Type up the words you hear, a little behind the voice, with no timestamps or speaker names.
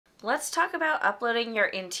Let's talk about uploading your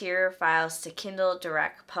interior files to Kindle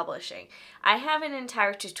Direct Publishing. I have an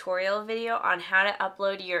entire tutorial video on how to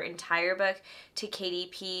upload your entire book to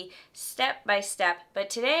KDP step by step,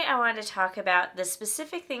 but today I want to talk about the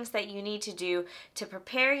specific things that you need to do to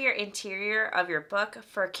prepare your interior of your book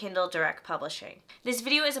for Kindle Direct Publishing. This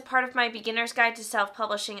video is a part of my Beginner's Guide to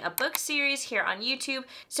Self-Publishing a Book series here on YouTube,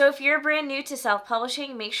 so if you're brand new to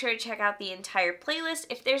self-publishing, make sure to check out the entire playlist.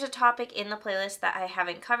 If there's a topic in the playlist that I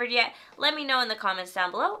haven't covered yet, let me know in the comments down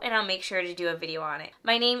below and I'll make sure to do a video on it.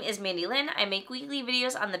 My name is Mandi Lynn. I make weekly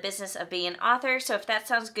videos on the business of being an author, so if that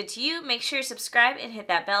sounds good to you, make sure to subscribe and hit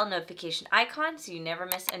that bell notification icon so you never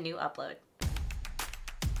miss a new upload.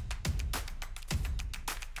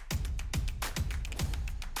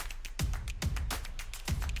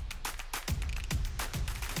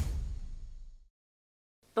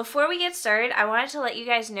 Before we get started, I wanted to let you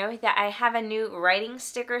guys know that I have a new writing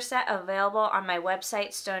sticker set available on my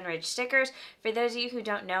website, Stone Ridge Stickers. For those of you who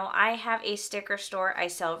don't know, I have a sticker store. I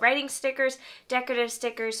sell writing stickers, decorative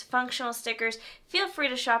stickers, functional stickers. Feel free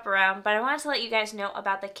to shop around, but I wanted to let you guys know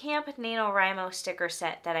about the Camp NaNoWriMo sticker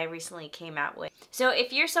set that I recently came out with. So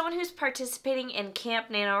if you're someone who's participating in Camp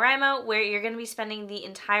NaNoWriMo, where you're going to be spending the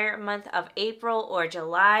entire month of April or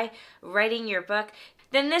July writing your book,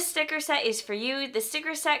 then this sticker set is for you. The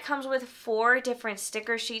sticker set comes with 4 different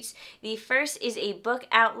sticker sheets. The first is a book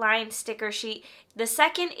outline sticker sheet. The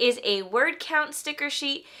second is a word count sticker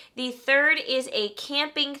sheet. The third is a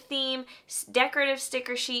camping theme decorative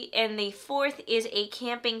sticker sheet. And the fourth is a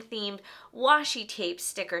camping themed washi tape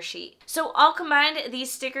sticker sheet. So all combined,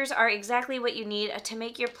 these stickers are exactly what you need to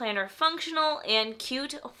make your planner functional and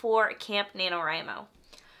cute for Camp NaNoWriMo.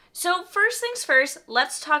 So first things first,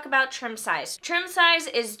 let's talk about trim size. Trim size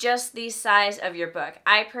is just the size of your book.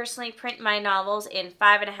 I personally print my novels in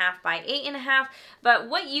 5.5 by 8.5, but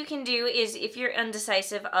what you can do is, if you're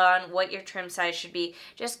undecisive on what your trim size should be,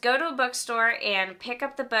 just go to a bookstore and pick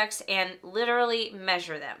up the books and literally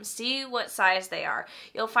measure them. See what size they are.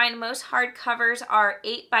 You'll find most hardcovers are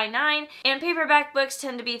 8 by 9, and paperback books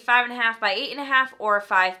tend to be 5.5 by 8.5 or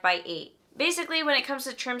 5 by 8. Basically, when it comes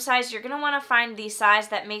to trim size, you're going to want to find the size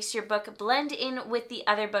that makes your book blend in with the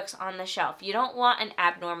other books on the shelf. You don't want an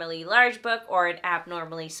abnormally large book or an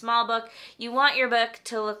abnormally small book. You want your book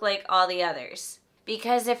to look like all the others.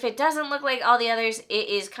 Because if it doesn't look like all the others, it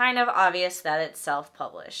is kind of obvious that it's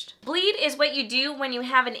self-published. Bleed is what you do when you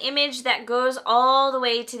have an image that goes all the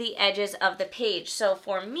way to the edges of the page. So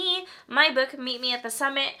for me, my book, Meet Me at the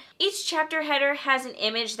Summit, each chapter header has an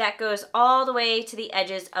image that goes all the way to the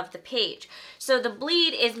edges of the page. So the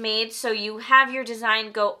bleed is made so you have your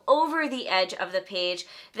design go over the edge of the page.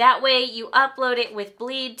 That way you upload it with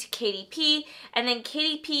bleed to KDP, and then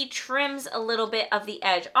KDP trims a little bit of the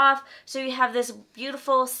edge off, so you have this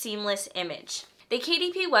beautiful seamless image. The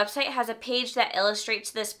KDP website has a page that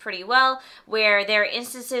illustrates this pretty well, where there are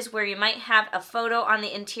instances where you might have a photo on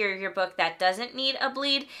the interior of your book that doesn't need a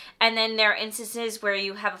bleed, and then there are instances where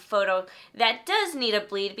you have a photo that does need a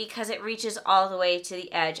bleed because it reaches all the way to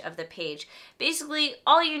the edge of the page. Basically,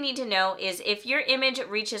 all you need to know is if your image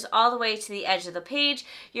reaches all the way to the edge of the page,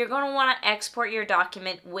 you're going to want to export your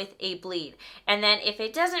document with a bleed. And then if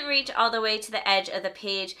it doesn't reach all the way to the edge of the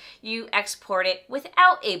page, you export it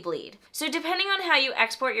without a bleed. So depending on how you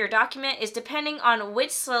export your document is depending on which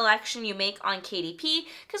selection you make on KDP,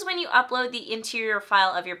 because when you upload the interior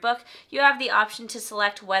file of your book, you have the option to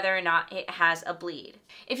select whether or not it has a bleed.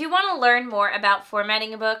 If you want to learn more about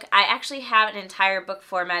formatting a book, I actually have an entire book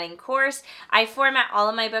formatting course. I format all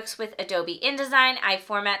of my books with Adobe InDesign. I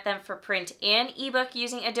format them for print and ebook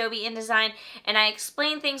using Adobe InDesign, and I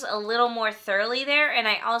explain things a little more thoroughly there, and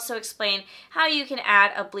I also explain how you can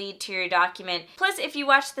add a bleed to your document. Plus, if you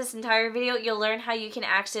watch this entire video, you'll learn how you can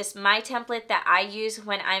access my template that I use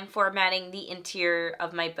when I'm formatting the interior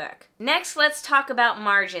of my book. Next, let's talk about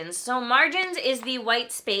margins. So margins is the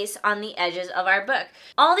white space on the edges of our book.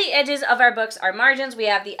 All the edges of our books are margins. We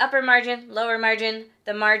have the upper margin, lower margin,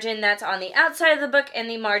 the margin that's on the outside of the book, and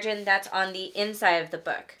the margin that's on the inside of the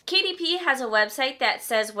book. KDP has a website that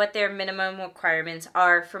says what their minimum requirements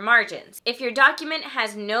are for margins. If your document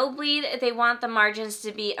has no bleed, they want the margins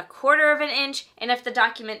to be 1/4 of an inch, and if the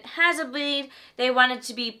document has a bleed, they want it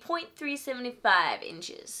to be 0.375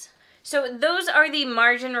 inches. So those are the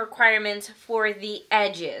margin requirements for the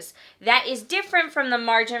edges. That is different from the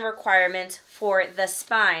margin requirements for the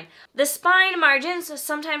spine. The spine margins,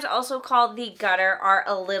 sometimes also called the gutter, are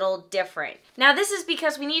a little different. Now this is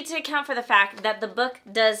because we need to account for the fact that the book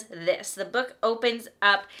does this. The book opens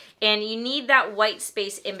up and you need that white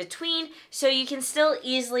space in between so you can still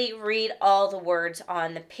easily read all the words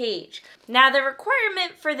on the page. Now the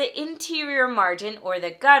requirement for the interior margin or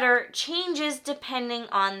the gutter changes depending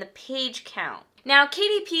on the page count. Now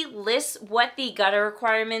KDP lists what the gutter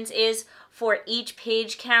requirements is for each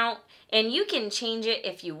page count, and you can change it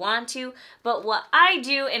if you want to, but what I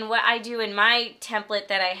do and what I do in my template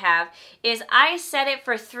that I have is I set it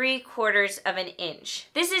for 3/4 of an inch.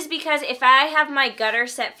 This is because if I have my gutter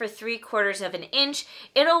set for 3/4 of an inch,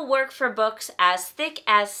 it'll work for books as thick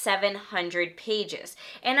as 700 pages.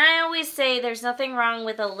 And I always say there's nothing wrong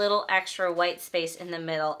with a little extra white space in the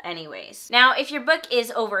middle anyways. Now, if your book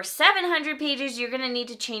is over 700 pages, you're gonna need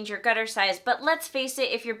to change your gutter size, but let's face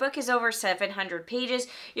it, if your book is over 700 pages,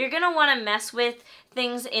 you're gonna want to mess with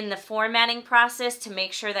things in the formatting process to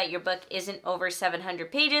make sure that your book isn't over 700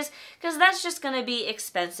 pages, because that's just going to be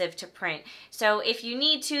expensive to print. So if you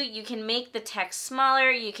need to, you can make the text smaller,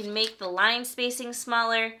 you can make the line spacing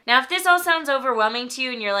smaller. Now if this all sounds overwhelming to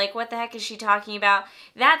you and you're like, what the heck is she talking about?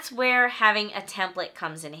 That's where having a template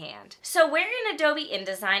comes in hand. So we're in Adobe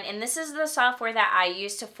InDesign, and this is the software that I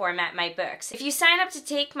use to format my books. If you sign up to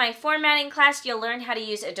take my formatting class, you'll learn how to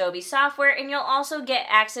use Adobe software, and you'll also get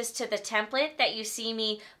access to the template that you see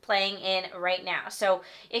me playing in right now. So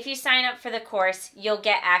if you sign up for the course, you'll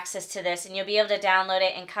get access to this and you'll be able to download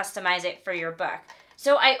it and customize it for your book.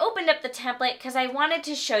 So I opened up the template because I wanted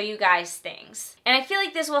to show you guys things. And I feel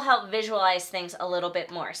like this will help visualize things a little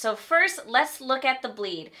bit more. So first, let's look at the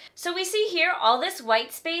bleed. So we see here all this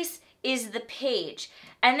white space is the page.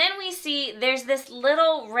 And then we see there's this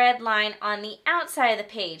little red line on the outside of the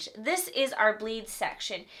page. This is our bleed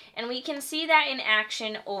section, and we can see that in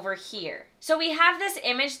action over here. So we have this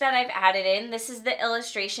image that I've added in. This is the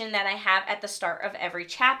illustration that I have at the start of every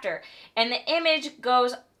chapter. And the image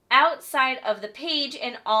goes outside of the page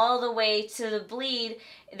and all the way to the bleed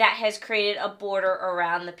that has created a border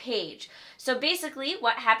around the page. So basically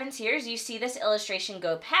what happens here is you see this illustration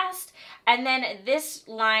go past, and then this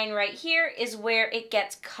line right here is where it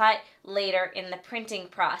gets cut later in the printing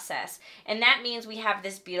process. And that means we have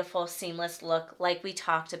this beautiful seamless look like we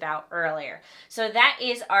talked about earlier. So that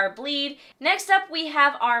is our bleed. Next up we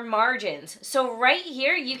have our margins. So right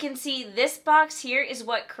here you can see this box here is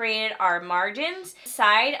what created our margins.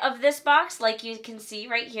 Side of this box, like you can see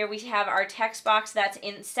right here, we have our text box that's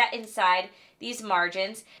set inside these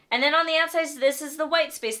margins. And then on the outside, this is the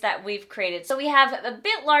white space that we've created. So we have a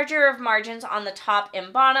bit larger of margins on the top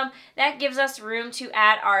and bottom. That gives us room to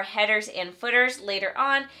add our headers and footers later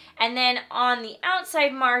on. And then on the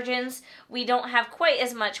outside margins, we don't have quite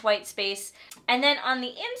as much white space. And then on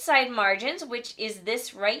the inside margins, which is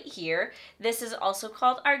this right here, this is also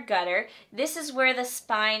called our gutter. This is where the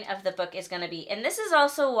spine of the book is going to be. And this is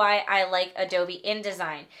also why I like Adobe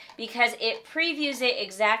InDesign, because it previews it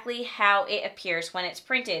exactly how it appears when it's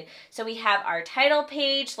printed. So we have our title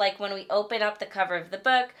page, like when we open up the cover of the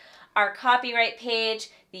book, our copyright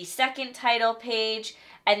page, the second title page,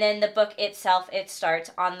 and then the book itself, it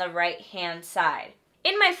starts on the right-hand side.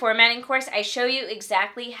 In my formatting course, I show you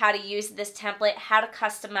exactly how to use this template, how to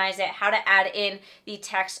customize it, how to add in the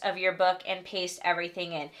text of your book and paste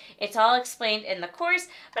everything in. It's all explained in the course,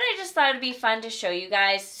 but I just thought it'd be fun to show you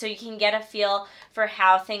guys so you can get a feel for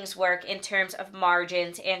how things work in terms of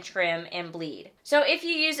margins and trim and bleed. So if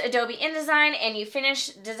you use Adobe InDesign and you finish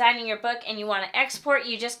designing your book and you want to export,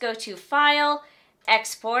 you just go to File,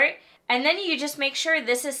 Export, and then you just make sure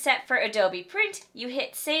this is set for Adobe Print. You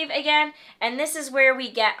hit save again, and this is where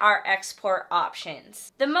we get our export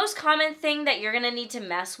options. The most common thing that you're gonna need to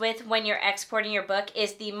mess with when you're exporting your book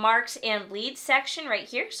is the marks and bleed section right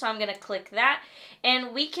here. So I'm gonna click that,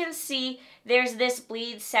 and we can see there's this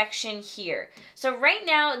bleed section here. So right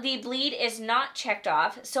now the bleed is not checked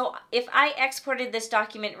off. So if I exported this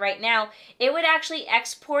document right now, it would actually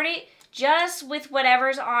export it just with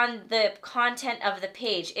whatever's on the content of the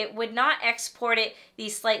page. It would not export it the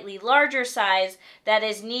slightly larger size that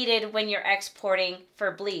is needed when you're exporting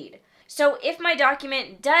for bleed. So if my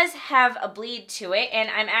document does have a bleed to it and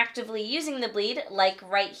I'm actively using the bleed, like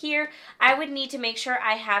right here, I would need to make sure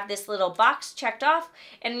I have this little box checked off,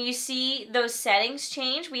 and you see those settings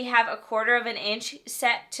change. We have 1/4 of an inch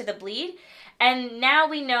set to the bleed. And now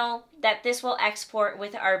we know that this will export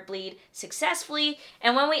with our bleed successfully.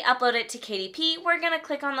 And when we upload it to KDP, we're gonna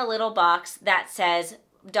click on the little box that says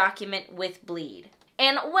document with bleed.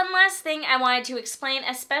 And one last thing I wanted to explain,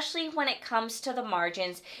 especially when it comes to the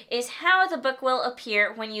margins, is how the book will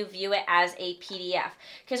appear when you view it as a PDF.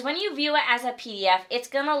 Because when you view it as a PDF, it's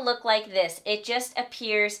going to look like this. It just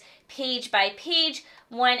appears page by page,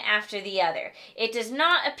 one after the other. It does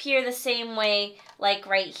not appear the same way like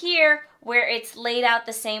right here, where it's laid out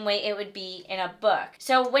the same way it would be in a book.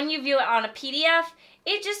 So when you view it on a PDF,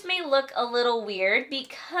 it just may look a little weird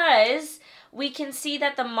because we can see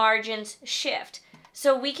that the margins shift.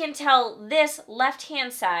 So we can tell this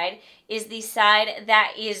left-hand side is the side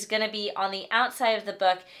that is going to be on the outside of the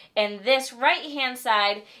book, and this right-hand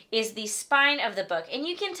side is the spine of the book. And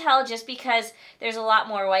you can tell just because there's a lot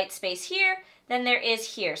more white space here than there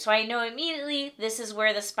is here. So I know immediately this is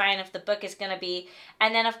where the spine of the book is going to be.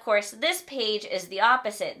 And then, of course, this page is the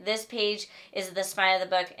opposite. This page is the spine of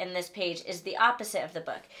the book, and this page is the opposite of the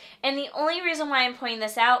book. And the only reason why I'm pointing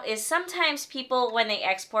this out is sometimes people, when they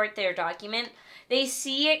export their document, they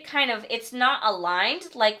see it kind of, it's not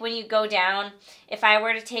aligned. Like when you go down, if I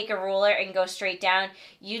were to take a ruler and go straight down,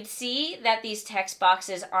 you'd see that these text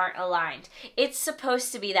boxes aren't aligned. It's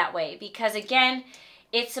supposed to be that way because, again,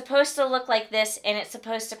 it's supposed to look like this, and it's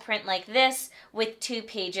supposed to print like this with two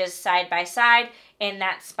pages side by side and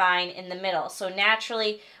that spine in the middle. So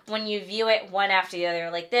naturally, when you view it one after the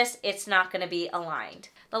other like this, it's not going to be aligned.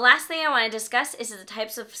 The last thing I want to discuss is the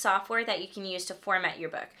types of software that you can use to format your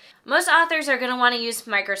book. Most authors are going to want to use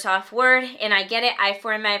Microsoft Word, and I get it. I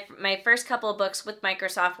format my first couple of books with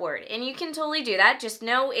Microsoft Word, and you can totally do that. Just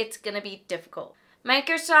know it's going to be difficult.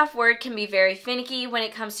 Microsoft Word can be very finicky when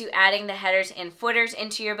it comes to adding the headers and footers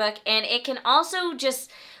into your book, and it can also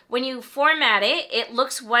just, when you format it, it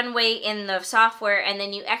looks one way in the software, and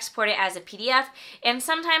then you export it as a PDF, and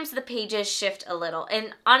sometimes the pages shift a little.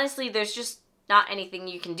 And honestly, there's just not anything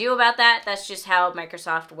you can do about that. That's just how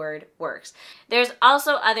Microsoft Word works. There's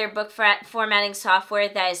also other book formatting software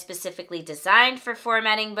that is specifically designed for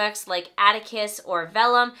formatting books, like Atticus or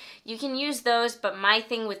Vellum. You can use those, but my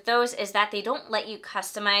thing with those is that they don't let you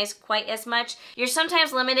customize quite as much. You're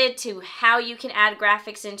sometimes limited to how you can add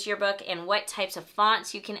graphics into your book and what types of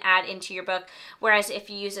fonts you can add into your book, whereas if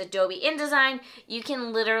you use Adobe InDesign, you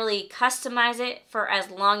can literally customize it for as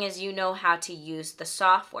long as you know how to use the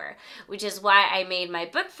software, which is why I made my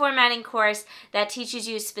book formatting course that teaches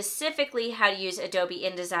you specifically how to use Adobe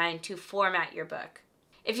InDesign to format your book.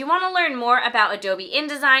 If you want to learn more about Adobe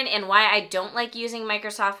InDesign and why I don't like using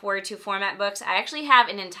Microsoft Word to format books, I actually have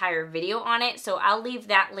an entire video on it, so I'll leave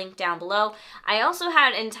that link down below. I also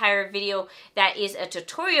have an entire video that is a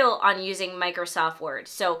tutorial on using Microsoft Word,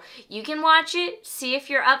 so you can watch it, see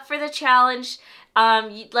if you're up for the challenge.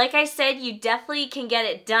 Like I said, you definitely can get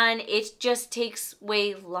it done. It just takes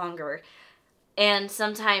way longer. And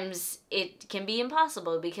sometimes it can be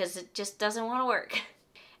impossible because it just doesn't want to work.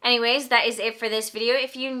 Anyways, that is it for this video.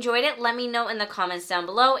 If you enjoyed it, let me know in the comments down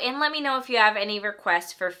below, and let me know if you have any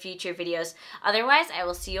requests for future videos. Otherwise, I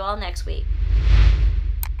will see you all next week.